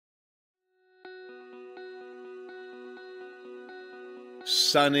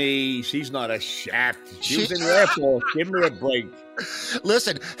Sonny, she's not a chef. She was in the airport. Give me a break.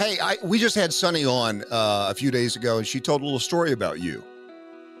 Listen, hey, we just had Sunny on a few days ago, and she told a little story about you.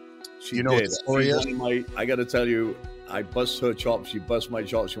 She You know did. what the story She's is? one of my, I got to tell you, I bust her chops. She bust my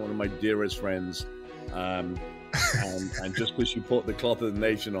chops. She's one of my dearest friends. And just because she put the cloth of the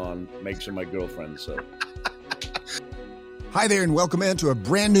nation on makes her my girlfriend. So, Hi there, and welcome into a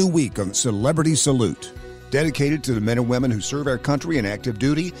brand new week on Celebrity Salute, dedicated to the men and women who serve our country in active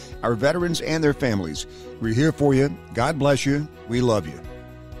duty, our veterans and their families. We're here for you. God bless you. We love you.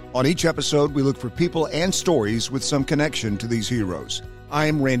 On each episode, we look for people and stories with some connection to these heroes. I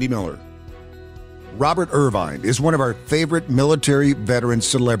am Randy Miller. Robert Irvine is one of our favorite military veteran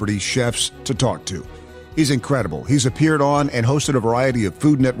celebrity chefs to talk to. He's incredible. He's appeared on and hosted a variety of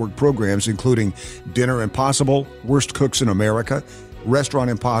Food Network programs, including Dinner Impossible, Worst Cooks in America, Restaurant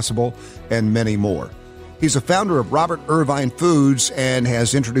Impossible, and many more. He's a founder of Robert Irvine Foods and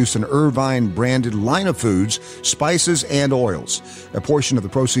has introduced an Irvine-branded line of foods, spices, and oils. A portion of the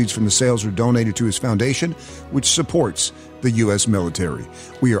proceeds from the sales are donated to his foundation, which supports the U.S. military.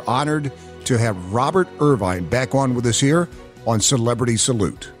 We are honored to have Robert Irvine back on with us here on Celebrity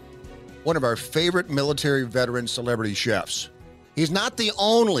Salute. One of our favorite military veteran celebrity chefs. He's not the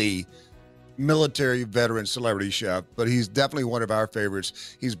only military veteran celebrity chef, but he's definitely one of our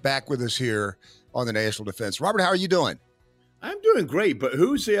favorites. He's back with us here on the National Defense. Robert, how are you doing? I'm doing great. But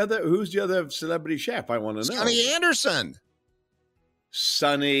who's the other celebrity chef? I want to know. Sonny Anderson.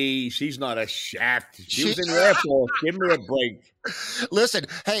 Sonny, she's not a chef. She was in the airport. Give me a break. Listen,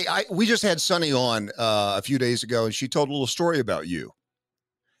 hey, we just had Sonny on a few days ago, and she told a little story about you.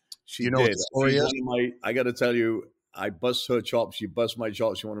 She You know did. what the story She's is? one of my, I got to tell you, I bust her chops. She bust my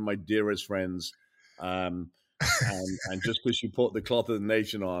chops. She's one of my dearest friends. And just because she put the cloth of the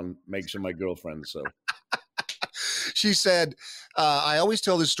nation on makes her my girlfriend. So She said, I always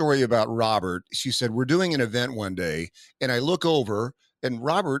tell this story about Robert. She said, we're doing an event one day, and I look over, and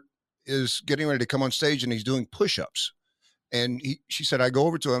Robert is getting ready to come on stage, and he's doing push-ups. And she said, I go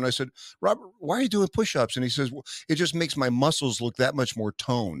over to him, and I said, Robert, why are you doing push-ups? And he says, well, it just makes my muscles look that much more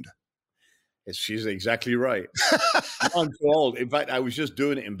toned. she's exactly right. I'm too old. In fact, I was just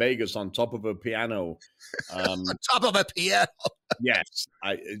doing it in Vegas on top of a piano. On top of a piano. Yes.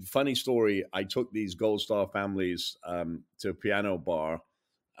 Funny story. I took these Gold Star families to a piano bar.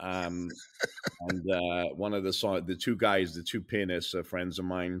 And one of the two guys, the two pianists are friends of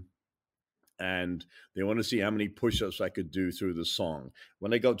mine. And they want to see how many push-ups I could do through the song. When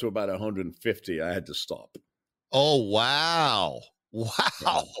they got to about 150, I had to stop. Oh, wow.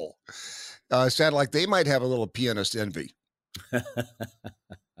 Wow. Sounded like they might have a little pianist envy.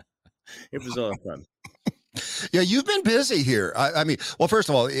 It was all fun. Yeah, you've been busy here. I mean, well, first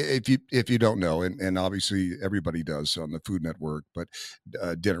of all, if you don't know, and obviously everybody does on the Food Network, but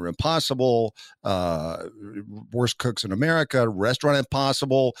Dinner Impossible, Worst Cooks in America, Restaurant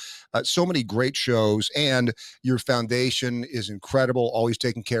Impossible, so many great shows, and your foundation is incredible, always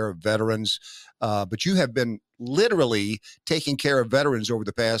taking care of veterans. But you have been literally taking care of veterans over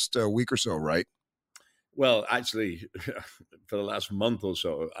the past week or so, right? Well, actually, for the last month or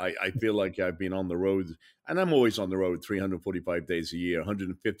so, I feel like I've been on the road, and I'm always on the road 345 days a year,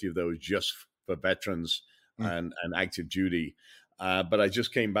 150 of those just for veterans and active duty. But I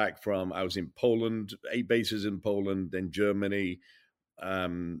just came back I was in Poland, 8 bases in Poland, then Germany,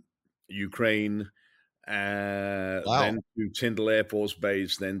 Ukraine, then to Tyndall Air Force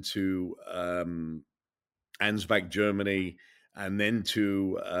Base, then to Ansbach, Germany, and then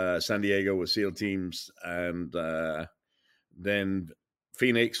to San Diego with SEAL teams, and then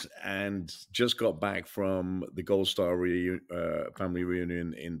Phoenix, and just got back from the Gold Star family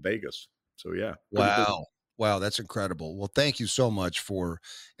reunion in Vegas. So, yeah. Wow. Wow, that's incredible. Well, thank you so much for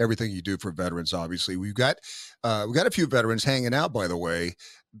everything you do for veterans. Obviously, we've got a few veterans hanging out, by the way,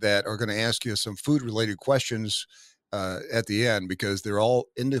 that are going to ask you some food-related questions at the end, because they're all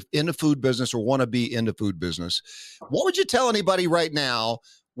in the food business or want to be in the food business. What would you tell anybody right now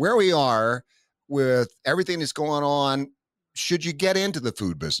where we are with everything that's going on? Should you get into the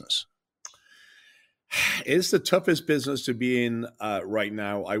food business? It's the toughest business to be in right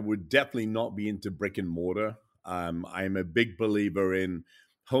now. I would definitely not be into brick and mortar. I'm a big believer in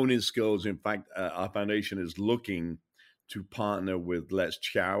honing skills. In fact, our foundation is looking to partner with Let's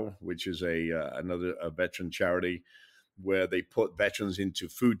Chow, which is another veteran charity, where they put veterans into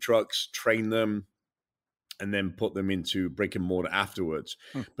food trucks, train them, and then put them into brick and mortar afterwards.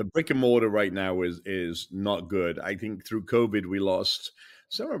 But brick and mortar right now is not good. I think through COVID, we lost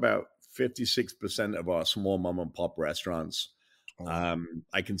somewhere about 56% of our small mom and pop restaurants.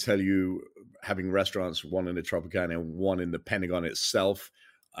 I can tell you having restaurants, one in the Tropicana and one in the Pentagon itself.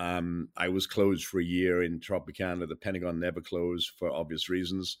 I was closed for a year in Tropicana. The Pentagon never closed for obvious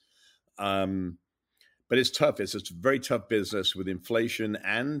reasons. But it's tough. It's a very tough business with inflation,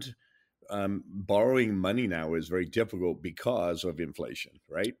 and borrowing money now is very difficult because of inflation,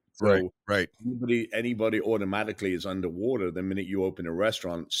 right? Right, So right. anybody automatically is underwater the minute you open a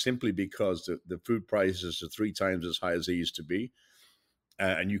restaurant, simply because the food prices are 3 times as high as they used to be,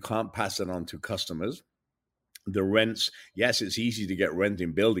 and you can't pass it on to customers. The rents, yes, it's easy to get rent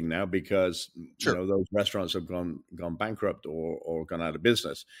in building now because Sure. those restaurants have gone bankrupt or gone out of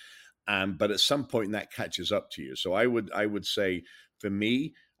business. But at some point that catches up to you. So I would say, for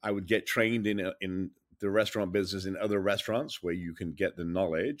me, I would get trained in the restaurant business in other restaurants where you can get the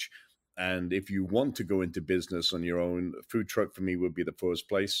knowledge. And if you want to go into business on your own, a food truck for me would be the first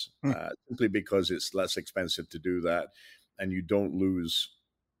place, Hmm. simply because it's less expensive to do that, and you don't lose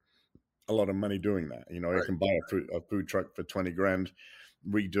a lot of money doing that. You Right. can buy a food truck for 20 grand,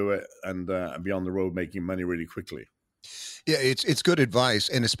 redo it, and be on the road making money really quickly. Yeah, it's good advice,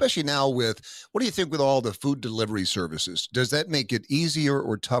 and especially now with what do you think with all the food delivery services? Does that make it easier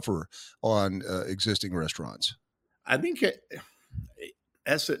or tougher on existing restaurants? I think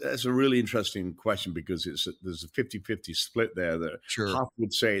that's a really interesting question, because there's a 50-50 split there. That Sure. half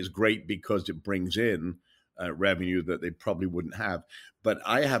would say it's great because it brings in revenue that they probably wouldn't have. But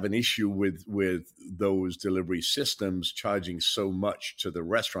I have an issue with those delivery systems charging so much to the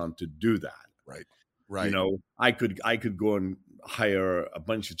restaurant to do that. Right. Right. I could go and hire a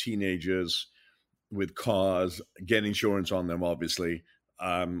bunch of teenagers with cars, get insurance on them, obviously,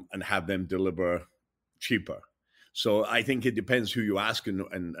 and have them deliver cheaper. So I think it depends who you ask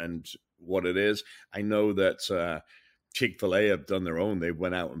and what it is. I know that Chick-fil-A have done their own. They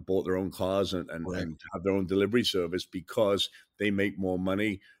went out and bought their own cars and Right. have their own delivery service because they make more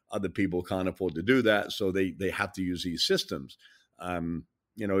money. Other people can't afford to do that, so they have to use these systems.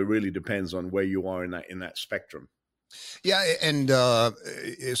 It really depends on where you are in that spectrum. Yeah, and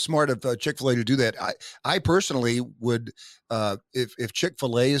it's smart of Chick-fil-A to do that. I personally would, if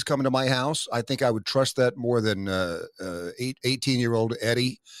Chick-fil-A is coming to my house, I think I would trust that more than 18-year-old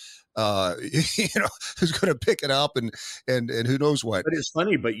Eddie, who's going to pick it up and who knows what. But it's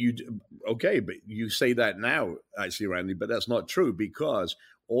funny, but but you say that now, actually, Randy, but that's not true, because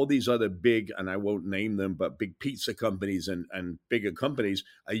all these other big, and I won't name them, but big pizza companies and bigger companies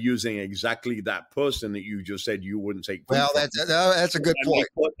are using exactly that person that you just said you wouldn't take food Well, from. that's a good And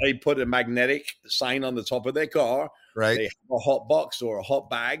point, they put a magnetic sign on the top of their car. right? They have a hot box or a hot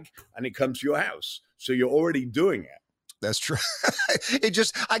bag, and it comes to your house. So you're already doing it. That's true.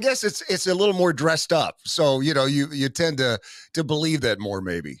 I guess it's a little more dressed up. So, you tend to believe that more,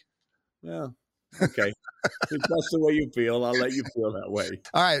 maybe. Yeah. Okay. If that's the way you feel, I'll let you feel that way.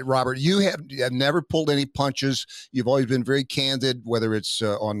 All right, Robert, you have never pulled any punches. You've always been very candid, whether it's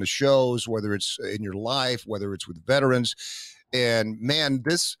on the shows, whether it's in your life, whether it's with veterans. And man,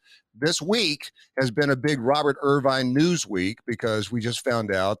 this week has been a big Robert Irvine news week, because we just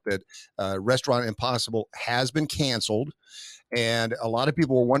found out that Restaurant Impossible has been canceled. And a lot of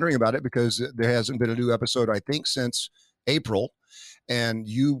people were wondering about it because there hasn't been a new episode, I think, since April. And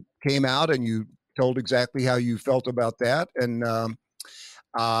you came out and you told exactly how you felt about that. And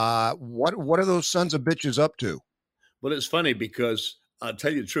what are those sons of bitches up to? Well, it's funny because I'll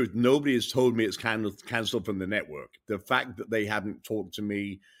tell you the truth. Nobody has told me it's canceled from the network. The fact that they haven't talked to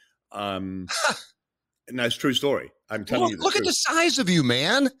me, and that's a true story. I'm telling you the Look truth. at the size of you,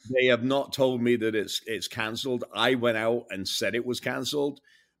 man. They have not told me that it's canceled. I went out and said it was canceled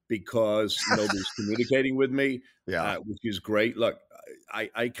because nobody's communicating with me, Yeah. which is great. Look,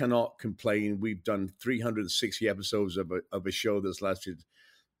 I cannot complain. We've done 360 episodes of a show that's lasted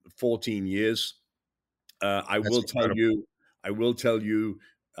 14 years. I will tell you,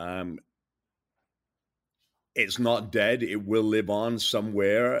 it's not dead. It will live on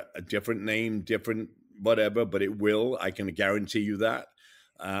somewhere, a different name, different whatever, but it will. I can guarantee you that.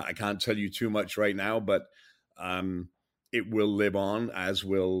 I can't tell you too much right now, but it will live on, as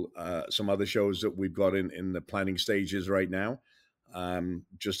will some other shows that we've got in the planning stages right now.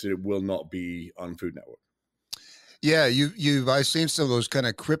 Just that it will not be on Food Network. Yeah, I've seen some of those kind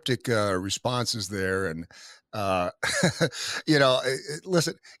of cryptic responses there, and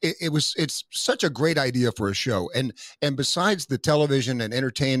listen, it's such a great idea for a show, and besides the television and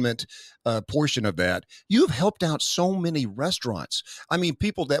entertainment portion of that, you've helped out so many restaurants. I mean,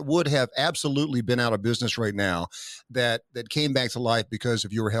 people that would have absolutely been out of business right now, that came back to life because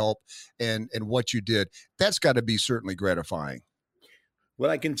of your help and what you did. That's got to be certainly gratifying. Well,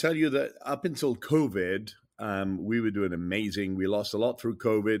 I can tell you that up until COVID, we were doing amazing. We lost a lot through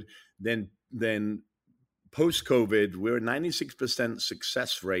COVID. Then then post-COVID, we're a 96%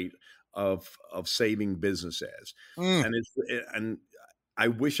 success rate of saving businesses, Mm. and I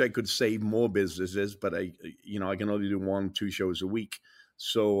wish I could save more businesses, but I can only do 1-2 shows a week.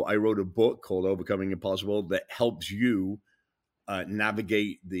 So I wrote a book called Overcoming Impossible that helps you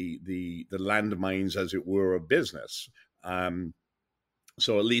navigate the landmines, as it were, of business.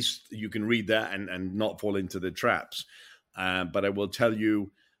 So at least you can read that and not fall into the traps. But I will tell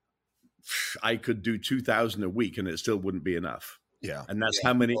you, I could do 2,000 a week and it still wouldn't be enough. Yeah. And that's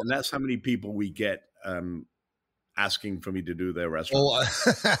how many people we get asking for me to do their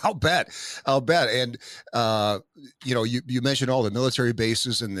restaurants. Oh, I'll bet. And you mentioned all the military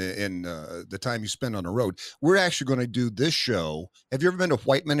bases and the time you spend on the road. We're actually going to do this show. Have you ever been to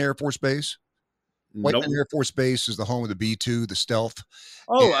Whiteman Air Force Base? Whiteman Nope. Air Force Base is the home of the B-2, the stealth.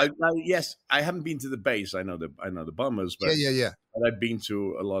 Oh, yes. I haven't been to the base. I know the bombers, but Yeah. but I've been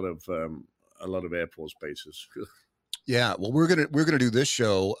to a lot of Air Force bases. Yeah, well, we're gonna do this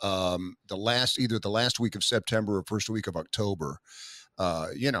show either the last week of September or first week of October.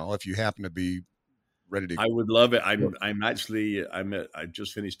 If you happen to be ready to, I would love it. I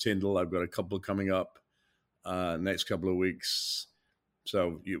just finished Tyndall. I've got a couple coming up next couple of weeks.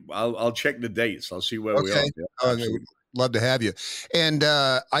 So I'll check the dates. I'll see where we are. Yeah, I would love to have you. And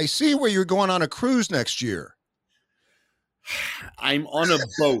I see where you're going on a cruise next year. I'm on a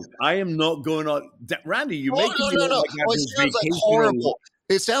boat. I am not going on. Randy, you're making me no. like It sounds like horrible.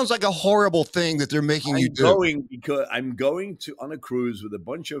 It sounds like a horrible thing that they're making you do. Because I'm going on a cruise with a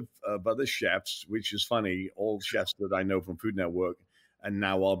bunch of other chefs, which is funny. All chefs that I know from Food Network, and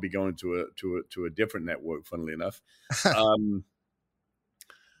now I'll be going to a different network. Funnily enough.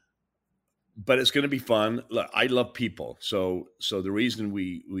 But it's going to be fun. Look, I love people. So the reason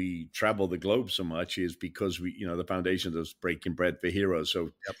we travel the globe so much is because the foundation does Breaking Bread for Heroes.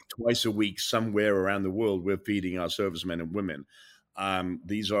 So twice a week, somewhere around the world, we're feeding our servicemen and women.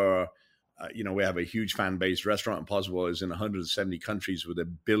 These are, we have a huge fan base. Restaurant Impossible is in 170 countries with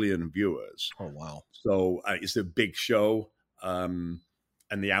 1 billion viewers. Oh, wow. So it's a big show. And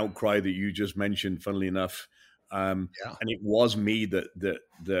the outcry that you just mentioned, funnily enough, and it was me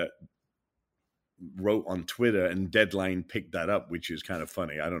that wrote on Twitter, and Deadline picked that up, which is kind of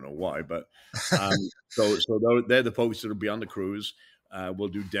funny. I don't know why, but so they're the folks that'll be on the cruise. We'll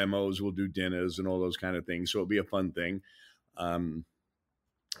do demos, we'll do dinners, and all those kind of things. So it'll be a fun thing.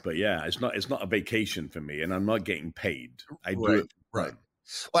 But yeah, it's not a vacation for me, and I'm not getting paid. I do it right.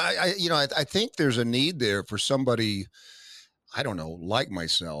 Well, I think there's a need there for somebody, I don't know, like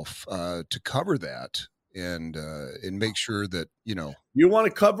myself, to cover that. And make sure that you want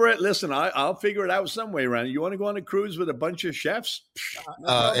to cover it. Listen, I'll figure it out some way around. You want to go on a cruise with a bunch of chefs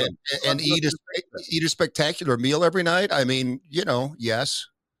and eat a spectacular meal every night. I mean, yes,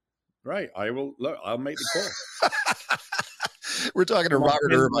 right. I will. Look, I'll make the call. We're talking to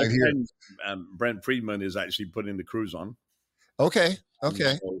Robert Irvine here. Brent Friedman is actually putting the cruise on. Okay.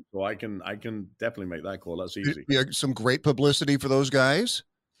 So I can definitely make that call. That's easy. Some great publicity for those guys.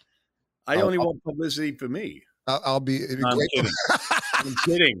 I only want publicity for me. I'll be. I'm kidding. I'm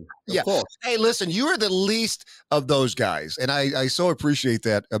kidding. Of course. Hey, listen, you are the least of those guys, and I so appreciate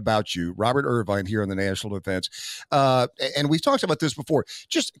that about you, Robert Irvine, here on the National Defense. And we've talked about this before.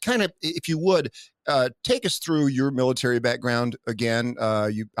 Just kind of, if you would, take us through your military background again.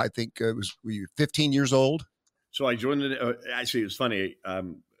 I think were you 15 years old? So I joined it. Actually, it was funny.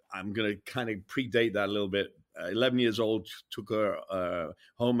 I'm going to kind of predate that a little bit. 11 years old, took a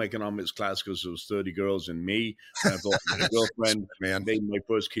home economics class because there was 30 girls and me. I thought my girlfriend, made my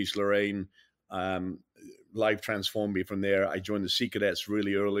first quiche Lorraine. Life transformed me from there. I joined the Sea Cadets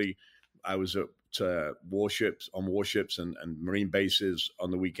really early. I was at warships and Marine bases on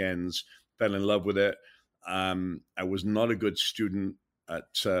the weekends. Fell in love with it. I was not a good student at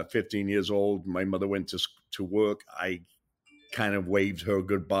 15 years old. My mother went to work. I kind of waved her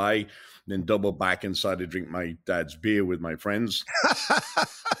goodbye, then doubled back inside to drink my dad's beer with my friends.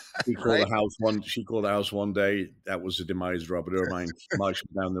 She called the house one day. That was the demise of Robert Irvine. Marched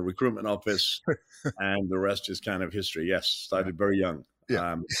down the recruitment office, and the rest is kind of history. Yes, started very young.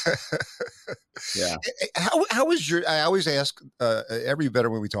 Yeah. Yeah. How was your? I always ask every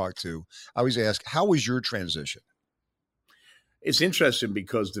veteran we talk to. I always ask, how was your transition? It's interesting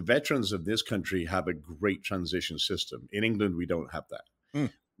because the veterans of this country have a great transition system. In England, we don't have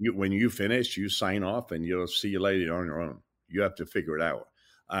that. When you finish, you sign off and you'll see you later on your own. You have to figure it out.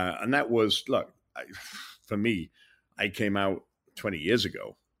 And that was, for me, I came out 20 years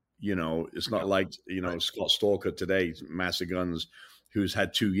ago. It's not like, Scott Stalker today, Master Guns, who's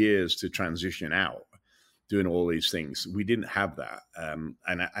had 2 years to transition out. doing all these things. We didn't have that,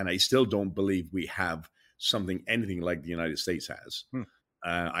 and I still don't believe we have anything like the United States has.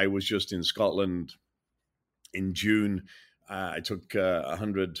 I was just in Scotland in June. I took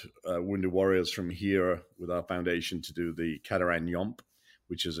 100 wounded warriors from here with our foundation to do the Cadaran Yomp,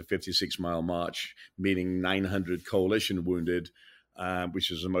 which is a 56-mile march, meeting 900 coalition wounded, which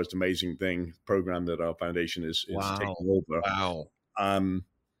is the most amazing program that our foundation is taking over. Wow.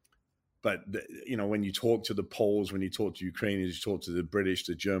 But when you talk to the Poles, when you talk to Ukrainians, you talk to the British,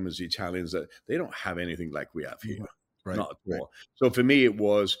 the Germans, the Italians, that they don't have anything like we have here. Right. Not at all. So for me, it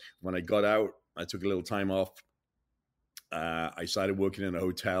was when I got out, I took a little time off. I started working in a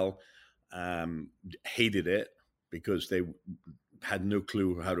hotel. Hated it because they had no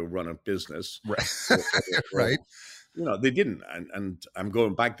clue how to run a business. Right. Right. They didn't. And I'm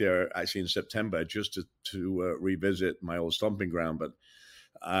going back there actually in September just to revisit my old stomping ground. But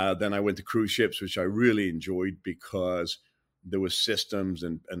then I went to cruise ships, which I really enjoyed because there were systems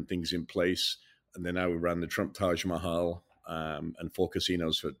and things in place. And then I ran the Trump Taj Mahal and 4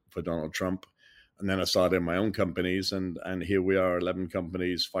 casinos for Donald Trump. And then I started my own companies, and here we are, 11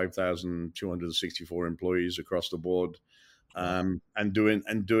 companies, 5,264 employees across the board, and doing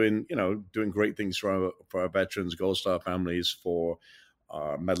great things for our veterans, Gold Star families, for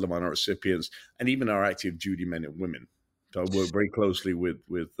our Medal of Honor recipients, and even our active duty men and women. So I work very closely with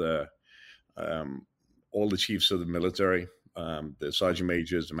all the chiefs of the military, the sergeant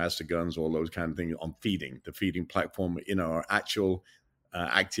majors, the master guns, all those kind of things on the feeding platform in our actual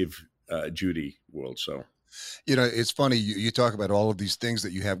active duty world. So, it's funny. You talk about all of these things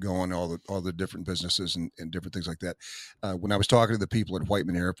that you have going, all the different businesses and different things like that. When I was talking to the people at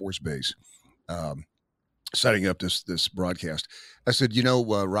Whiteman Air Force Base, setting up this broadcast, I said,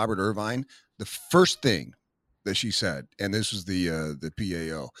 Robert Irvine, the first thing that she said, and this was the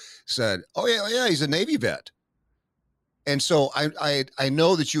PAO, said, "Oh yeah, he's a Navy vet." And so I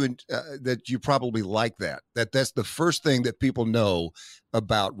know that you probably like that's the first thing that people know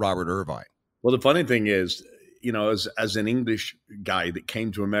about Robert Irvine. Well, the funny thing is, as an English guy that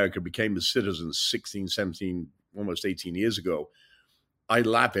came to America, became a citizen 16, 17, almost 18 years ago, I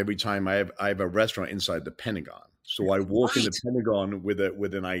laugh every time I have a restaurant inside the Pentagon. So I walk in the Pentagon with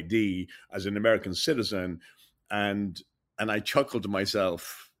an ID as an American citizen, and I chuckle to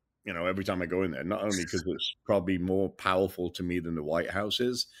myself, every time I go in there, not only because it's probably more powerful to me than the White House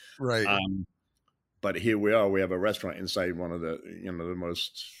is. Right. But here we are, we have a restaurant inside one of the, the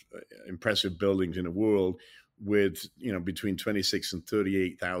most impressive buildings in the world with, between 26 and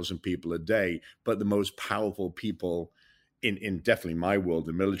 38,000 people a day, but the most powerful people in definitely my world,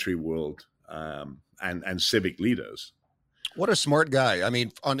 the military world, and civic leaders. What a smart guy. I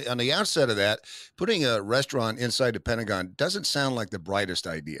mean, on the outset of that, putting a restaurant inside the Pentagon doesn't sound like the brightest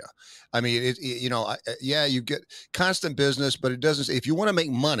idea. I mean, you get constant business, but it doesn't. If you want to make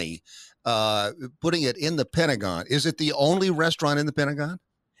money, putting it in the Pentagon, is it the only restaurant in the Pentagon?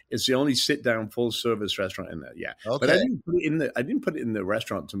 It's the only sit-down full-service restaurant in there. Yeah, okay. But I didn't put it in the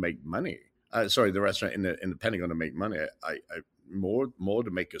restaurant to make money. The restaurant in the Pentagon to make money. I more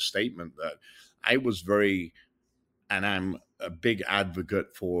to make a statement that I was very. And I'm a big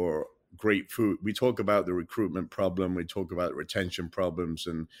advocate for great food. We talk about the recruitment problem. We talk about retention problems.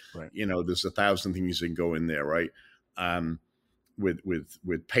 And, right. There's 1,000 things that can go in there, right?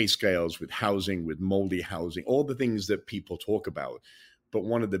 With pay scales, with housing, with moldy housing, all the things that people talk about. But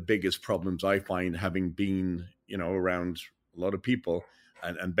one of the biggest problems I find, having been, around a lot of people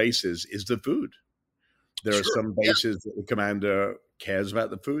and bases, is the food. There are some bases that the commander cares about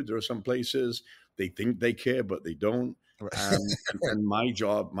the food. There are some places they think they care, but they don't. And my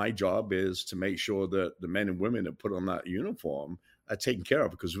job is to make sure that the men and women that put on that uniform are taken care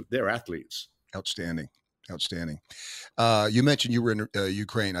of because they're athletes. Outstanding. You mentioned you were in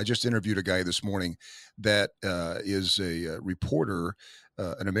Ukraine. I just interviewed a guy this morning that is a reporter,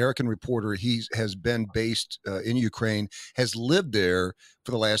 an American reporter. He has been based in Ukraine, has lived there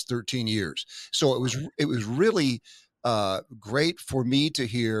for the last 13 years. So it was really great for me to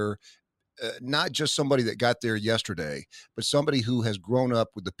hear not just somebody that got there yesterday, but somebody who has grown up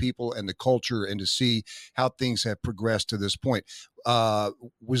with the people and the culture and to see how things have progressed to this point.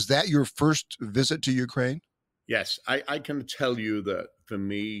 Was that your first visit to Ukraine? Yes, I can tell you that for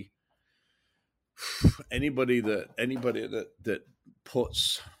me, anybody that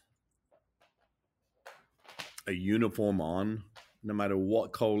puts a uniform on, no matter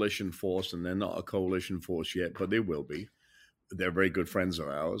what coalition force, and they're not a coalition force yet, but they will be. They're very good friends of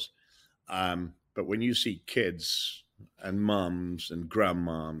ours. But when you see kids and mums and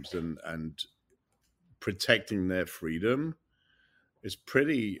grandmoms and protecting their freedom, It's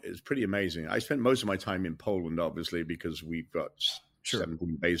pretty amazing. I spent most of my time in Poland, obviously, because we've got Sure.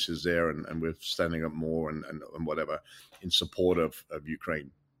 17 bases there, and we're standing up more and whatever in support of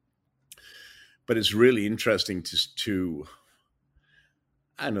Ukraine. But it's really interesting to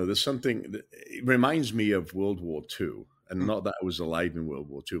I don't know, there's something that it reminds me of World War II. And not that I was alive in World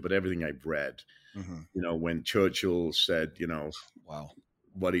War II, but everything I've read, Mm-hmm. when Churchill said, Wow.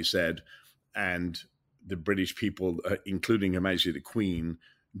 what he said, and the British people, including Her Majesty the Queen,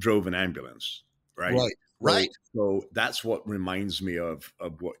 drove an ambulance, right? Right. Right. So that's what reminds me of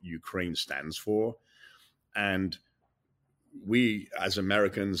what Ukraine stands for. And we as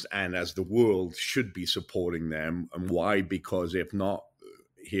Americans and as the world should be supporting them. And why? Because if not,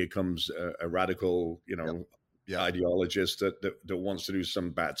 here comes a radical, ideologist that wants to do some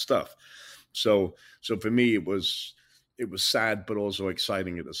bad stuff. So for me, it was sad, but also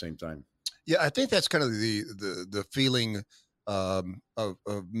exciting at the same time. Yeah, I think that's kind of the feeling of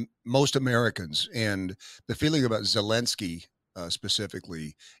most Americans, and the feeling about Zelensky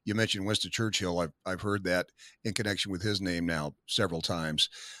specifically. You mentioned Winston Churchill. I've heard that in connection with his name now several times,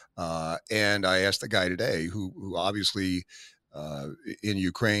 and I asked the guy today who obviously in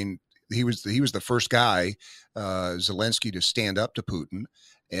Ukraine, he was the first guy, Zelensky, to stand up to Putin,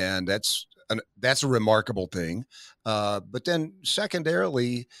 and that's a remarkable thing. But then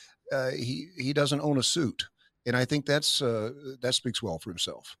secondarily, he doesn't own a suit, and I think that speaks well for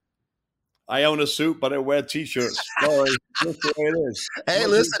himself. I own a suit, but I wear T-shirts. Sorry, that's the way it is. Hey,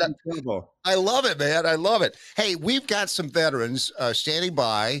 listen, I love it, man. I love it. Hey, we've got some veterans standing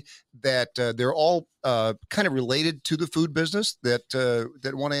by that they're all kind of related to the food business that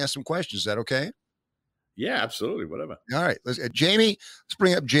want to ask some questions. Is that okay? Yeah, absolutely. Whatever. All right. Jamie, let's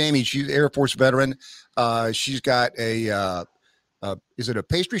bring up Jamie. She's an Air Force veteran. She's got is it a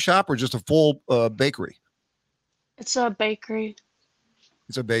pastry shop or just a full bakery? It's a bakery.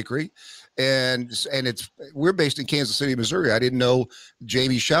 It's a bakery, and we're based in Kansas City, Missouri. I didn't know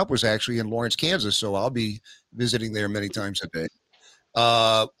Jamie's shop was actually in Lawrence, Kansas, so I'll be visiting there many times a day.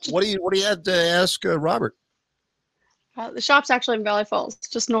 What do you have to ask Robert? The shop's actually in Valley Falls,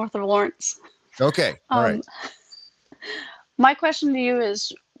 just north of Lawrence. Okay, all right. My question to you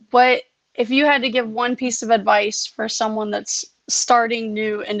is, what if you had to give one piece of advice for someone that's starting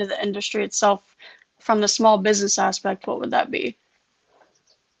new into the industry itself from the small business aspect, what would that be?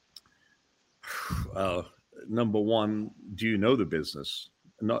 Number one, do you know the business?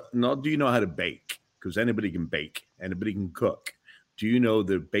 Not do you know how to bake? Because anybody can bake, anybody can cook. Do you know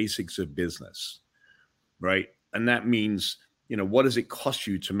the basics of business, right? And that means, what does it cost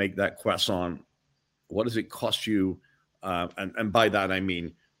you to make that croissant? What does it cost you? And by that, I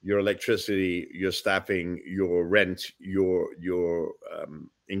mean your electricity, your staffing, your rent, your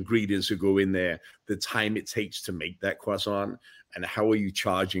ingredients that go in there, the time it takes to make that croissant, and how are you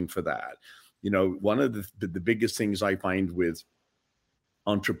charging for that? One of the biggest things I find with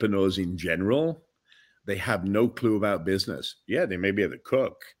entrepreneurs in general, they have no clue about business. Yeah, they may be able to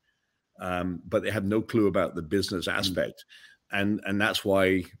cook, but they have no clue about the business aspect. And that's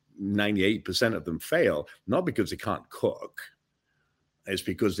why 98% of them fail, not because they can't cook. It's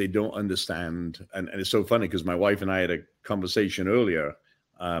because they don't understand. And it's so funny because my wife and I had a conversation earlier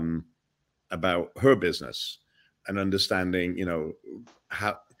about her business and understanding,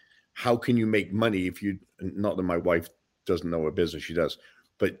 how can you make money if you, not that my wife doesn't know her business, she does,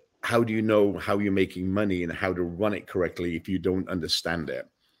 but how do you know how you're making money and how to run it correctly if you don't understand it?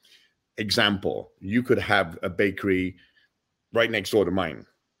 Example, you could have a bakery right next door to mine.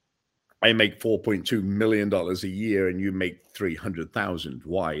 I make $4.2 million a year and you make 300,000.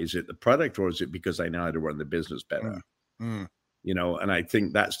 Why? Is it the product or is it because I know how to run the business better? And I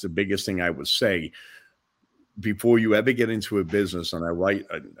think that's the biggest thing I would say. Before you ever get into a business,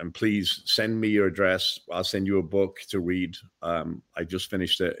 and please send me your address. I'll send you a book to read. I just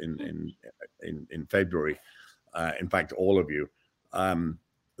finished it in February. In fact, all of you,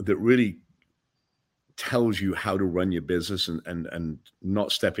 that really tells you how to run your business and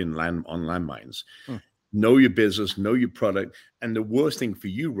not step on landmines. Know your business, know your product. And the worst thing for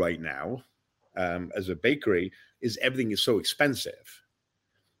you right now, as a bakery, is everything is so expensive.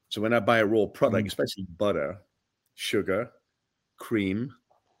 So when I buy a raw product, especially butter, sugar, cream,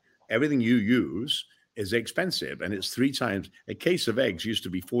 everything you use is expensive. And it's 3 times. A case of eggs used to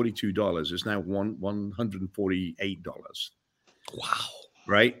be $42. It's now $148. Wow.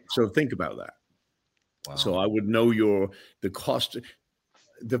 Right? So think about that. Wow. So I would know the cost.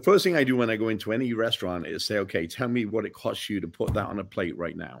 The first thing I do when I go into any restaurant is say, okay, tell me what it costs you to put that on a plate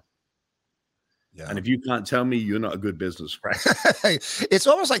right now. Yeah. And if you can't tell me, you're not a good business. It's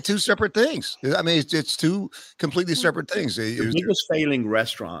almost like two separate things. I mean, it's two completely separate things. The biggest failing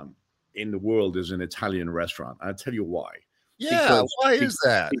restaurant in the world is an Italian restaurant. I'll tell you why. Yeah, why is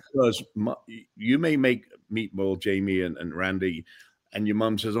that? Because you may make meatball, Jamie and Randy, and your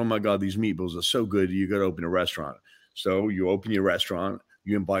mom says, "Oh my God, these meatballs are so good. You got to open a restaurant." So you open your restaurant.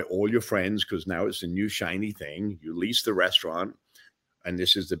 You invite all your friends because now it's a new shiny thing. You lease the restaurant. And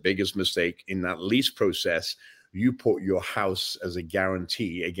this is the biggest mistake in that lease process. You put your house as a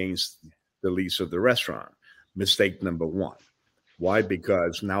guarantee against the lease of the restaurant. Mistake number one. Why?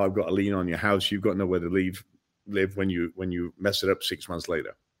 Because now I've got a lien on your house. You've got nowhere to live when you mess it up 6 months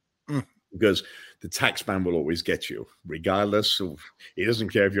later. Because the tax man will always get you, regardless of, he doesn't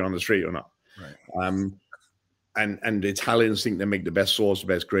care if you're on the street or not. Right. And the Italians think they make the best sauce, the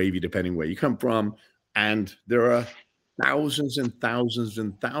best gravy, depending where you come from. And there are thousands and thousands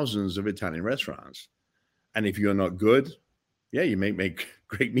and thousands of Italian restaurants. And if you're not good, yeah, you may make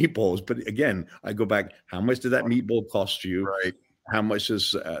great meatballs. But again, I go back, how much did that meatball cost you? Right. How much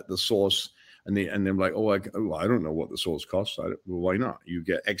is the sauce? And they're like, I don't know what the sauce costs. Well, why not? You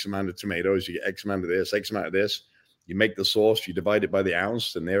get X amount of tomatoes, you get X amount of this, X amount of this. You make the sauce, you divide it by the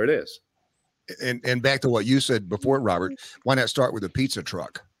ounce, and there it is. And back to what you said before, Robert, why not start with a pizza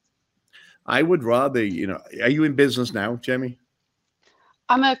truck? I would rather, are you in business now, Jamie?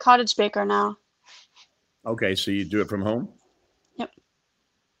 I'm a cottage baker now. Okay, so you do it from home? Yep.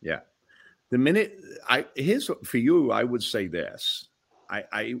 Yeah. The minute here's for you, I would say this.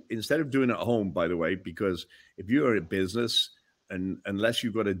 I instead of doing it at home, by the way, because if you're a business and unless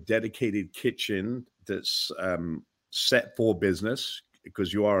you've got a dedicated kitchen that's set for business,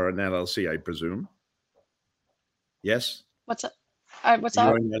 because you are an LLC, I presume. Yes? What's up? What's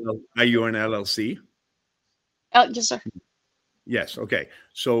up? Are you an LLC? Yes, sir. Yes. Okay.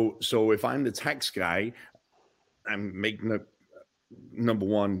 So if I'm the tax guy, I'm making number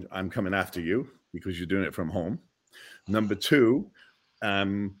one, I'm coming after you because you're doing it from home. Number two,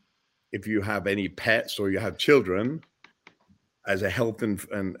 if you have any pets or you have children, as a health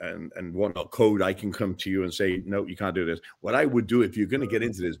and whatnot code, I can come to you and say, no, you can't do this. What I would do if you're going to get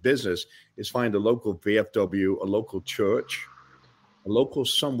into this business is find a local VFW, a local church, a local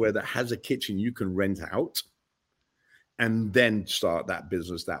somewhere that has a kitchen you can rent out, and then start that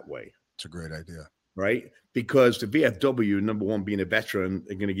business that way. It's a great idea. Right? Because the VFW, number one, being a veteran,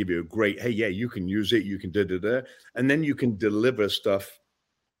 they're going to give you a great, hey, yeah, you can use it, you can da-da-da, and then you can deliver stuff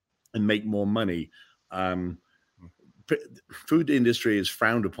and make more money. Food industry is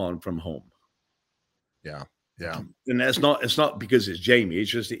frowned upon from home. Yeah. And it's not because it's Jamie.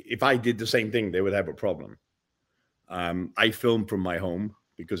 It's just if I did the same thing, they would have a problem. I film from my home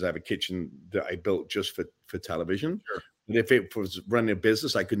because I have a kitchen that I built just for television. Sure. But if it was running a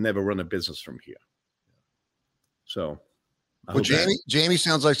business, I could never run a business from here. So, well, Jamie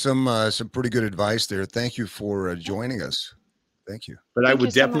sounds like some pretty good advice there. Thank you for joining us. Thank you. But I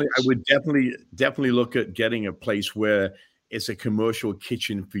would definitely look at getting a place where it's a commercial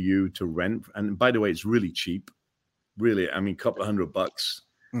kitchen for you to rent. And by the way, it's really cheap. Really, I mean, a couple of $100.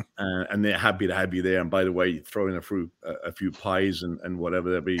 And they're happy to have you there. And by the way, throw in a few pies and whatever,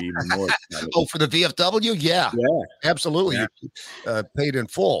 that'd be even more. Oh, for the VFW? Yeah, absolutely. Yeah. Paid in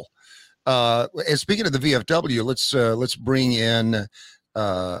full. And speaking of the VFW, let's bring in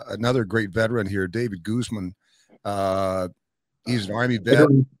another great veteran here, David Guzman. He's an Army vet.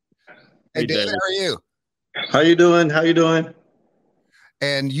 Hey, David, how are you? How you doing?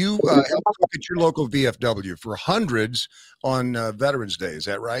 And you help look at your local VFW for hundreds on Veterans Day. Is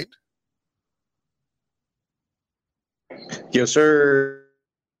that right? Yes, sir.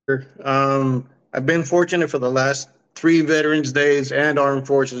 I've been fortunate for the last 3 Veterans Days and Armed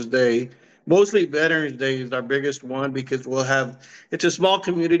Forces Day. Mostly Veterans Day is our biggest one because it's a small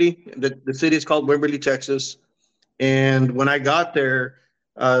community. The city is called Wimberley, Texas. And when I got there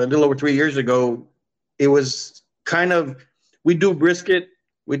a little over 3 years ago, it was we do brisket.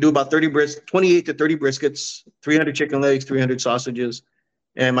 We do about 28 to 30 briskets, 300 chicken legs, 300 sausages.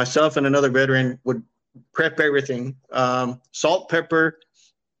 And myself and another veteran would prep everything, salt, pepper,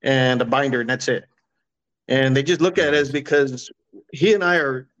 and a binder, and that's it. And they just look at us because he and I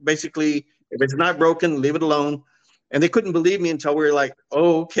are basically, if it's not broken, leave it alone. And they couldn't believe me until we were like,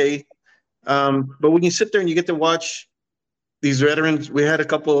 oh, okay. But when you sit there and you get to watch these veterans, we had a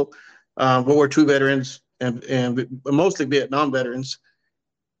couple World War II veterans and mostly Vietnam veterans.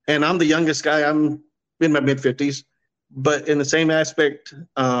 And I'm the youngest guy. I'm in my mid-50s. But in the same aspect,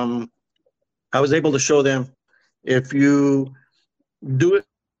 I was able to show them if you do it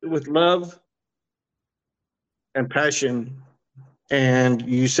with love and passion and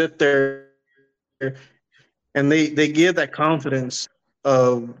you sit there and they give that confidence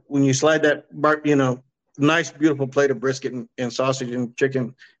of when you slide that nice beautiful plate of brisket and sausage and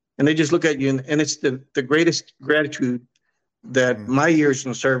chicken, and they just look at you, and it's the greatest gratitude that my years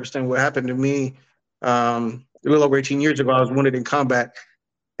in service and what happened to me a little over 18 years ago. I was wounded in combat,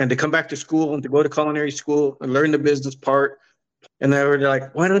 and to come back to school and to go to culinary school and learn the business part, and they were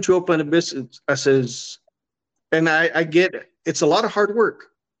like, why don't you open a business? I says, and I get it. It's a lot of hard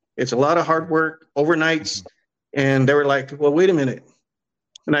work. It's a lot of hard work, overnights. And they were like, well, wait a minute.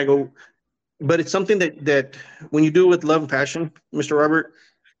 And I go, but it's something that when you do it with love and passion, Mr. Robert,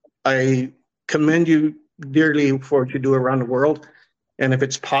 I commend you dearly for what you do around the world. And if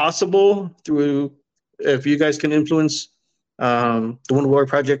it's possible if you guys can influence the One War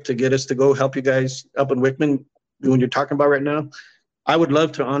Project to get us to go help you guys up in Wickman, when you're talking about right now, I would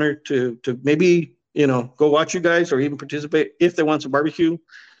love to honor to maybe, go watch you guys or even participate. If they want some barbecue,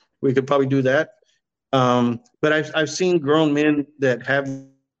 we could probably do that. But I've seen grown men that have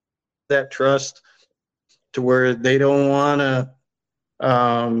that trust to where they don't want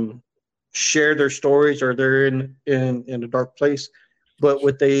to share their stories, or they're in a dark place. But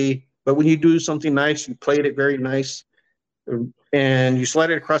when you do something nice, you played it very nice, and you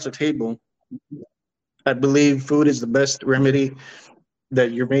slide it across the table. I believe food is the best remedy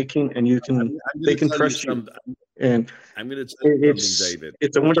that you're making, and they can trust you. And I'm going to tell you something, David.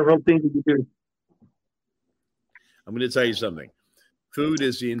 It's a wonderful thing to do. I'm going to tell you something. Food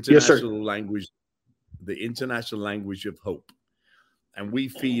is the international language, of hope, and we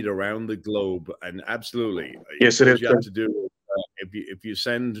feed around the globe. And absolutely, yes, it is. You have to do if you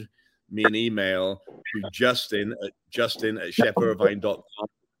send me an email to Justin at chefurirvine.com,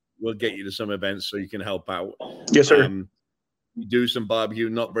 we'll get you to some events so you can help out. Yes, sir. We do some barbecue,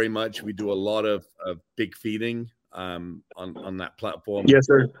 not very much. We do a lot of big feeding on that platform. Yes,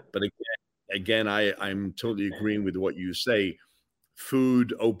 sir. But again, I'm totally agreeing with what you say.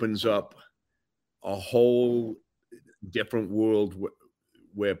 Food opens up a whole different world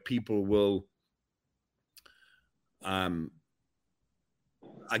where people will. I'll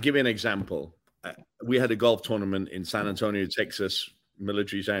give you an example. We had a golf tournament in San Antonio, Texas,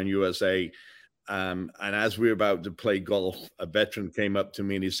 Military Town, USA. And as we were about to play golf, a veteran came up to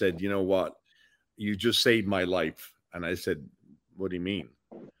me and he said, "You know what? You just saved my life." And I said, "What do you mean?"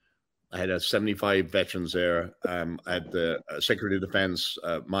 I had 75 veterans there. I had the Secretary of Defense,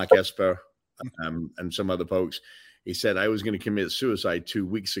 Mark Esper, and some other folks. He said, "I was going to commit suicide 2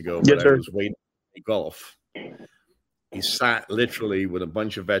 weeks ago, but I was waiting to play golf." He sat literally with a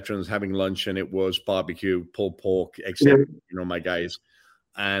bunch of veterans having lunch, and it was barbecue, pulled pork, except, my guys.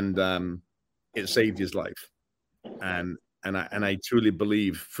 And it saved his life. And I truly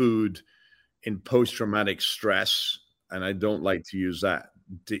believe food in post-traumatic stress, and I don't like to use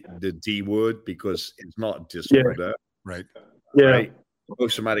the D word because it's not disorder. Right. Yeah. Right?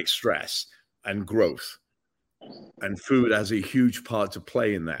 Post-traumatic stress and growth. And food has a huge part to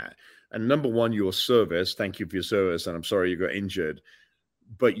play in that. And number one, your service. Thank you for your service. And I'm sorry you got injured.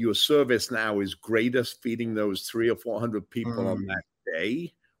 But your service now is greater feeding those 300 or 400 people on that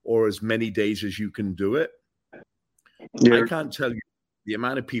day, or as many days as you can do it. Yeah. I can't tell you the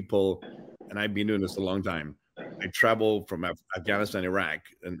amount of people, and I've been doing this a long time. I travel from Afghanistan, Iraq,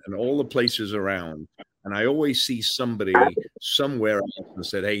 and all the places around. And I always see somebody somewhere else and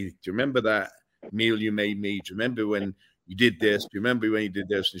said, "Hey, do you remember that meal you made me? Do you remember when you did this? Do you remember when you did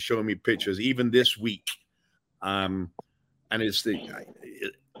this?" And showing me pictures, even this week. And it's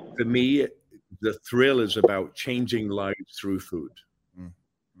for me, the thrill is about changing lives through food.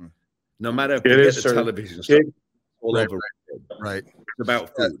 Mm-hmm. No matter if you get the television stuff all over. Right. It's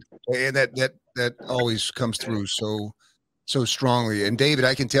about food. And that always comes through so strongly. And David,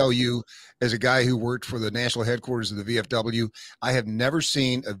 I can tell you, as a guy who worked for the national headquarters of the VFW, I have never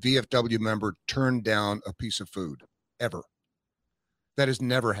seen a VFW member turn down a piece of food, ever. That has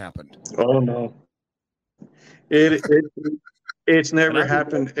never happened. Oh no, it's never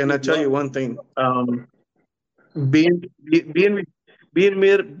happened. And I tell you one thing: being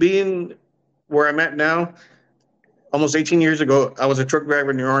where I'm at now. Almost 18 years ago, I was a truck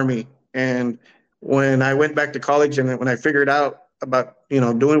driver in the Army, and when I went back to college, and when I figured out about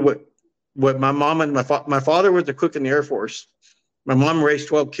doing what my mom and my father was the cook in the Air Force. My mom raised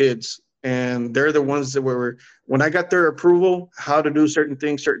 12 kids, and they're the ones that were, when I got their approval how to do certain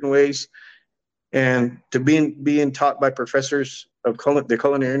things certain ways, and to being taught by professors of the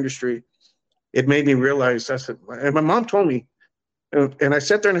culinary industry, it made me realize. I said, and my mom told me, and I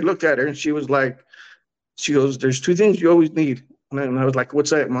sat there and I looked at her, and she was like, she goes, "There's two things you always need." And I was like,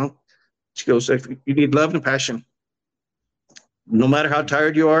 "What's that, Mom?" She goes, "You need love and passion. No matter how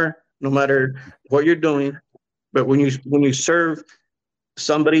tired you are, no matter what you're doing. But when you serve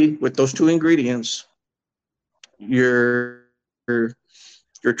somebody with those two ingredients, your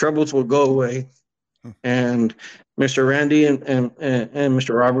your troubles will go away. And Mr. Randy and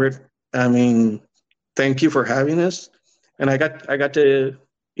Mr. Robert, I mean, thank you for having us. And I got to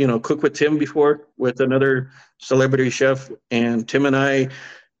cook with Tim before, with another celebrity chef, and Tim and I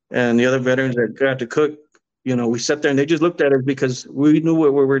and the other veterans that got to cook. We sat there and they just looked at us because we knew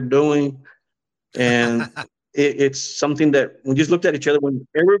what we were doing, and it's something that we just looked at each other when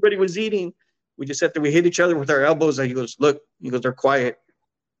everybody was eating. We just sat there, we hit each other with our elbows, and he goes, "Look," he goes, "they're quiet,"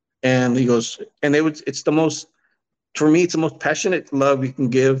 and he goes, and it's the most, for me, it's the most passionate love you can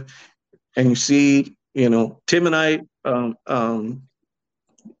give. And you see, Tim and I,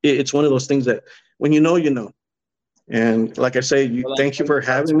 it's one of those things that when you know, you know. And like I say, thank you for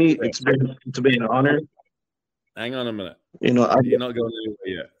having me. It's been an honor. Hang on a minute. You're not going anywhere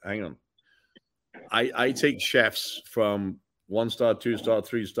yet. Hang on. I take chefs from 1-star, 2-star,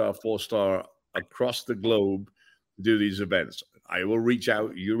 3-star, 4-star across the globe to do these events. I will reach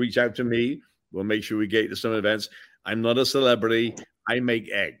out. You reach out to me. We'll make sure we get to some events. I'm not a celebrity. I make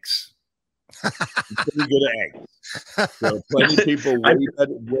eggs. I'm pretty good at eggs. There are plenty of people way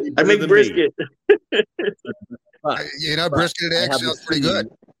better I make brisket. Brisket and eggs sounds pretty good.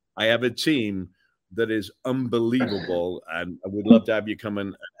 I have a team that is unbelievable, and I would love to have you come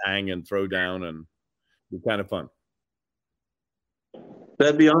and hang and throw down, and be kind of fun.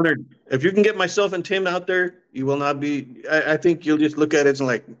 That'd be honored. If you can get myself and Tim out there, you will not be. I think you'll just look at it and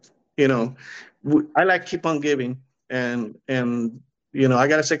like, I like keep on giving, and I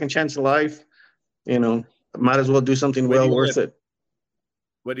got a second chance in life. Might as well do something well worth it.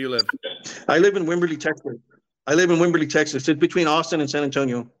 Where do you live? I live in Wimberley, Texas. It's between Austin and San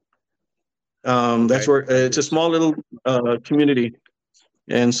Antonio. That's where it's a small little community,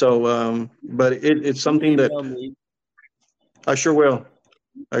 and so but it's something that I sure will.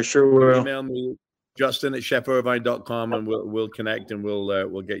 Email me, Justin@chefirvine.com, and we'll connect, and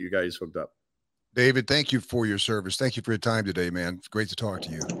we'll get you guys hooked up. David, thank you for your service. Thank you for your time today, man. It's great to talk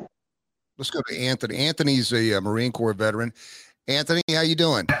to you. Let's go to Anthony. Anthony's a Marine Corps veteran. Anthony, how you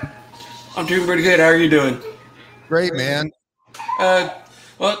doing? I'm doing pretty good. How are you doing? Great, man.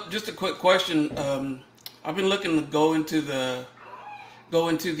 Well, just a quick question. I've been looking to go into the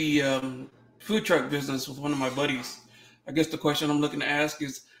food truck business with one of my buddies. I guess the question I'm looking to ask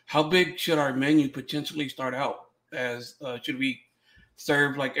is, how big should our menu potentially start out as? Should we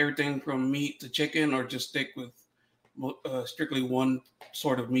serve like everything from meat to chicken, or just stick with strictly one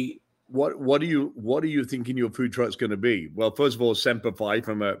sort of meat? What are you thinking your food truck's going to be? Well, first of all, Semper Fi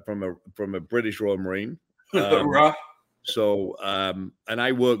from a British Royal Marine. So, and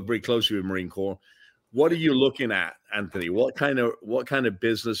I work very closely with Marine Corps. What are you looking at, Anthony? What kind of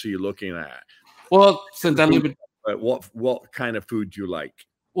business are you looking at? Well, since I live in what kind of food do you like?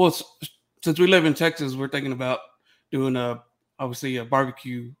 Well, since we live in Texas, we're thinking about doing obviously a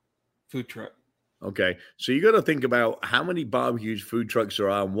barbecue food truck. Okay, so you got to think about how many barbecue food trucks there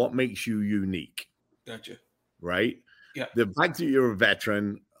are and what makes you unique. Gotcha. Right? Yeah. The fact that you're a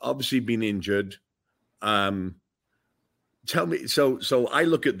veteran, obviously been injured. Tell me, so I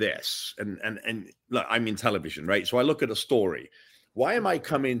look at this and look, I'm in television, right? So I look at a story. Why am I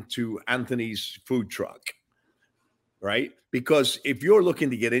coming to Anthony's food truck? Right? Because if you're looking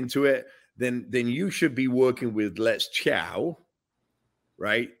to get into it, then you should be working with Let's Chow,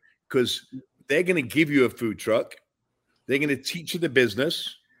 right? Because they're going to give you a food truck. They're going to teach you the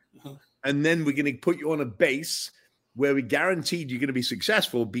business. And then we're going to put you on a base where we guaranteed you're going to be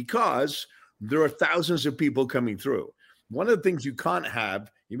successful, because there are thousands of people coming through. One of the things you can't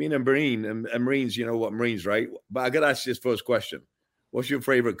have, you mean a Marine, and Marines, you know what Marines, right? But I got to ask you this first question. What's your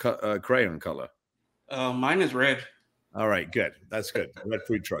favorite crayon color? Mine is red. All right, good. That's good. Red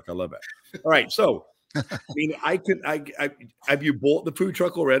food truck. I love it. All right. So, I mean, I have you bought the food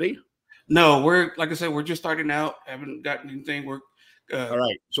truck already? No, like I said, we're just starting out. Haven't gotten anything. We're all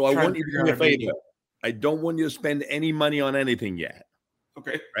right. So I want you to do me a favor. I don't want you to spend any money on anything yet.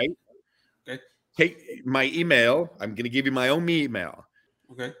 Okay. Right? Okay. Take my email. I'm going to give you my own email.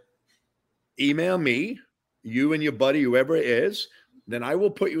 Okay. Email me, you and your buddy, whoever it is. Then I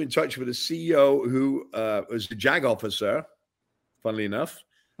will put you in touch with a CEO who is the JAG officer, funnily enough,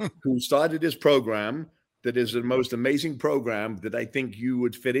 who started this program that is the most amazing program that I think you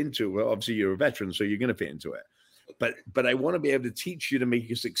would fit into. Well, obviously you're a veteran, so you're going to fit into it. But I want to be able to teach you to make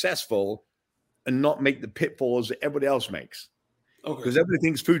you successful and not make the pitfalls that everybody else makes. Okay. Because everybody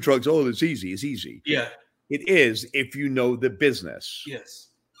thinks food trucks, oh, it's easy. It's easy. Yeah. It is if you know the business. Yes.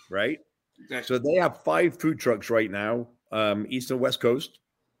 Right? Exactly. So they have 5 food trucks right now, East and West Coast.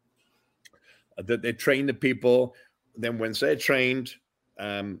 that they train the people. Then once they're trained,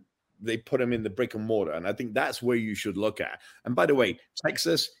 they put them in the brick and mortar. And I think that's where you should look at. And by the way,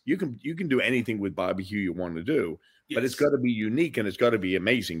 Texas, you can do anything with barbecue you want to do, but it's got to be unique and it's got to be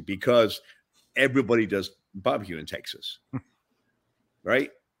amazing because everybody does barbecue in Texas,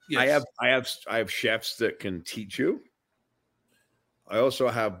 right? Yes. I have chefs that can teach you. I also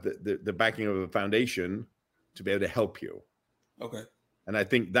have the backing of a foundation to be able to help you. Okay. And I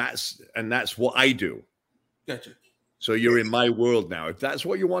think that's what I do. Gotcha. So you're in my world now. If that's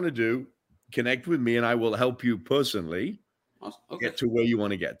what you want to do, connect with me and I will help you personally get to where you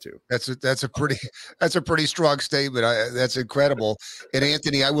want to get to. That's a pretty strong statement. That's incredible. And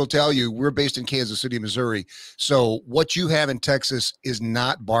Anthony, I will tell you, we're based in Kansas City, Missouri. So what you have in Texas is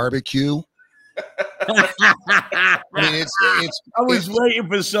not barbecue. I mean, I was waiting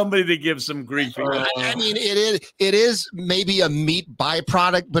for somebody to give some grief. I mean, it is maybe a meat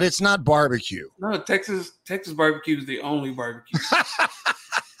byproduct, but it's not barbecue. No, Texas barbecue is the only barbecue.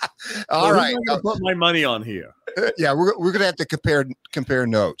 All right, I'm gonna put my money on here. Yeah, we're gonna have to compare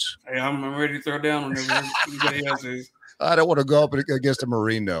notes. Hey, I'm ready to throw down on everybody else is. I don't want to go up against a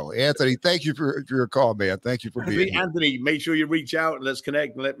Marine, though. Anthony, thank you for your call, man. Thank you for being here. Anthony, make sure you reach out and let's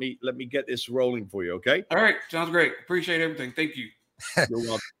connect and let me get this rolling for you, okay? All right, sounds great. Appreciate everything. Thank you. You're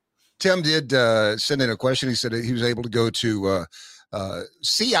welcome. Tim did send in a question. He said that he was able to go to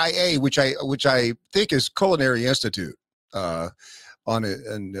CIA, which I think is Culinary Institute, on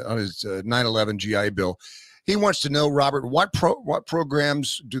his 9/11 GI Bill. He wants to know, Robert, what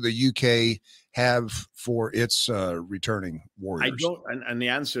programs do the UK have for its returning warriors? I don't, and the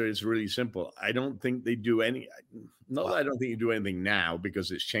answer is really simple. I don't think they do any. No, I don't think you do anything now because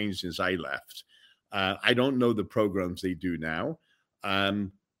it's changed since I left. I don't know the programs they do now.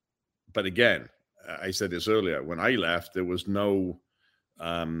 But again, I said this earlier. When I left, there was no.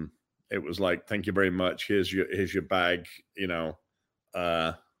 It was like, thank you very much. Here's your bag.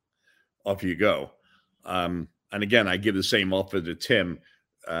 Off you go. And again, I give the same offer to Tim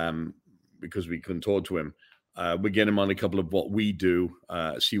because we couldn't talk to him. We get him on a couple of what we do,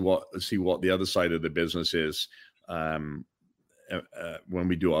 see what the other side of the business is when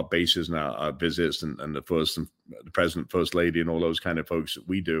we do our bases and our visits and the president, first lady, and all those kind of folks that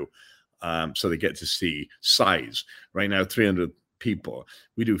we do. So they get to see size. Right now, 300 people.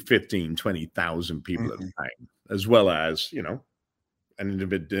 We do 15, 20,000 people at a time, as well as, an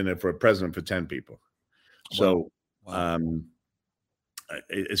individual dinner for a president for 10 people. So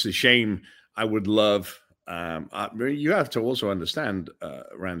it's a shame. I would love, you have to also understand,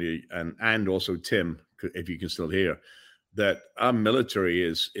 Randy, and also Tim, if you can still hear, that our military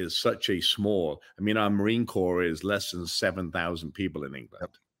is such a small, our Marine Corps is less than 7,000 people in England.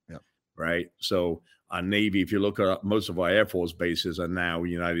 Yep. Right? So our Navy, if you look at most of our Air Force bases are now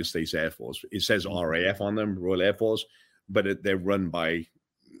United States Air Force. It says RAF on them, Royal Air Force, but they're run by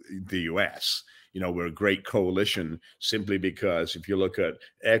the U.S. We're a great coalition simply because if you look at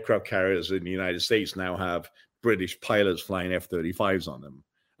aircraft carriers in the United States now have British pilots flying F-35s on them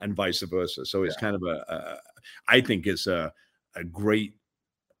and vice versa. So it's kind of I think it's a great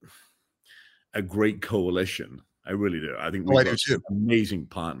coalition. I really do. I think we've got amazing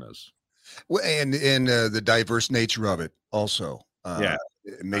partners. Well, and the diverse nature of it also it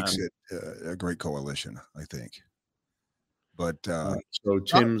makes it a great coalition, I think. But so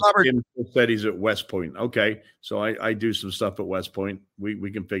Tim said he's at West Point. Okay, so I do some stuff at West Point. We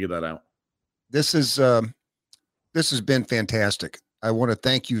can figure that out. This has been fantastic. I want to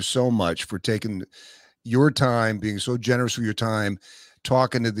thank you so much for taking your time, being so generous with your time,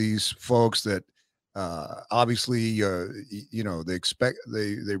 talking to these folks that obviously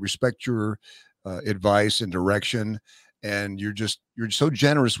they respect your advice and direction. And you're so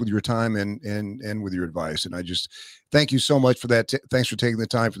generous with your time and with your advice. And I just thank you so much for that. Thanks for taking the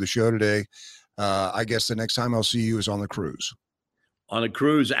time for the show today. I guess the next time I'll see you is on the cruise. On a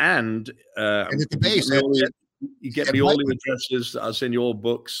cruise and at the base. You get me all the addresses. I'll send you all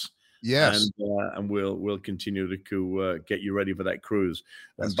books. Yes. And we'll continue to get you ready for that cruise.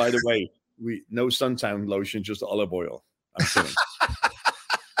 And by the way, no suntan lotion, just olive oil. I'm kidding.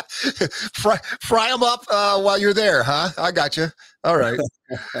 Fry them up while you're there, huh? I got you. All right.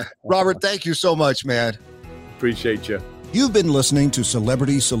 Robert, thank you so much, man. Appreciate you. You've been listening to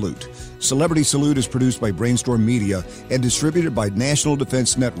Celebrity Salute. Celebrity Salute is produced by Brainstorm Media and distributed by National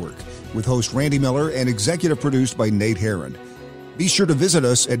Defense Network, with host Randy Miller and executive produced by Nate Herron. Be sure to visit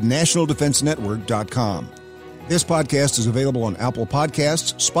us at nationaldefensenetwork.com. This podcast is available on Apple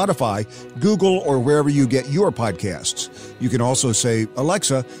Podcasts, Spotify, Google, or wherever you get your podcasts. You can also say,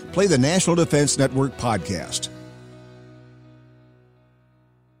 Alexa, play the National Defense Network podcast.